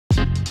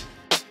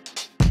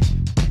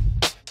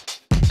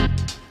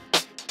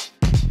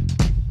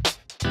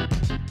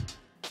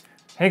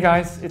Hey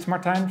guys, it's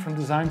Martijn from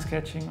Design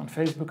Sketching on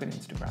Facebook and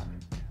Instagram.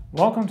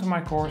 Welcome to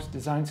my course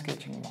Design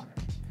Sketching 1.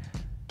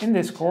 In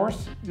this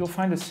course, you'll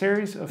find a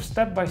series of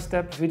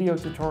step-by-step video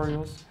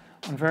tutorials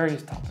on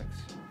various topics.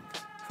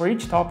 For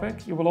each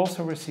topic, you will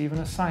also receive an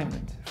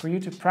assignment for you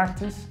to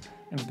practice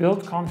and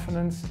build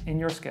confidence in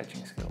your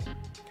sketching skill.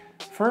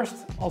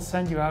 First, I'll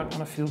send you out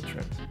on a field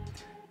trip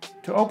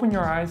to open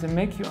your eyes and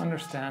make you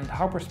understand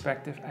how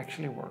perspective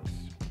actually works.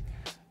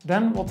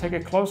 Then we'll take a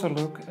closer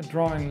look at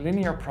drawing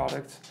linear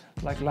products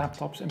like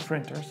laptops and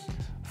printers,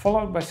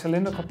 followed by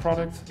cylindrical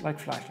products like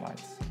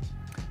flashlights.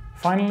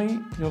 Finally,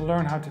 you'll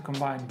learn how to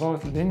combine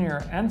both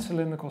linear and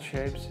cylindrical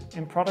shapes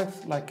in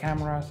products like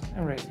cameras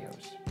and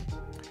radios.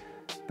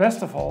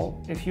 Best of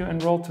all, if you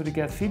enroll to the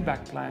Get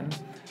Feedback plan,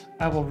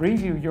 I will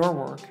review your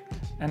work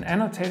and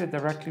annotate it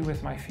directly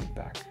with my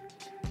feedback.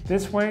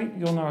 This way,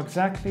 you'll know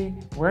exactly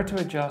where to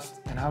adjust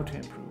and how to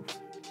improve.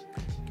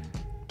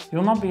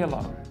 You'll not be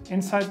alone.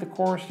 Inside the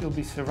course, you'll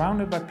be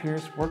surrounded by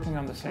peers working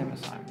on the same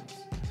assignments.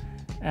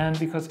 And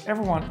because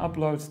everyone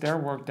uploads their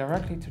work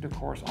directly to the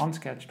course on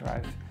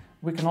Sketchdrive,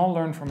 we can all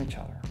learn from each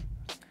other.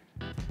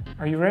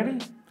 Are you ready?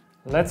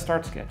 Let's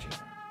start sketching.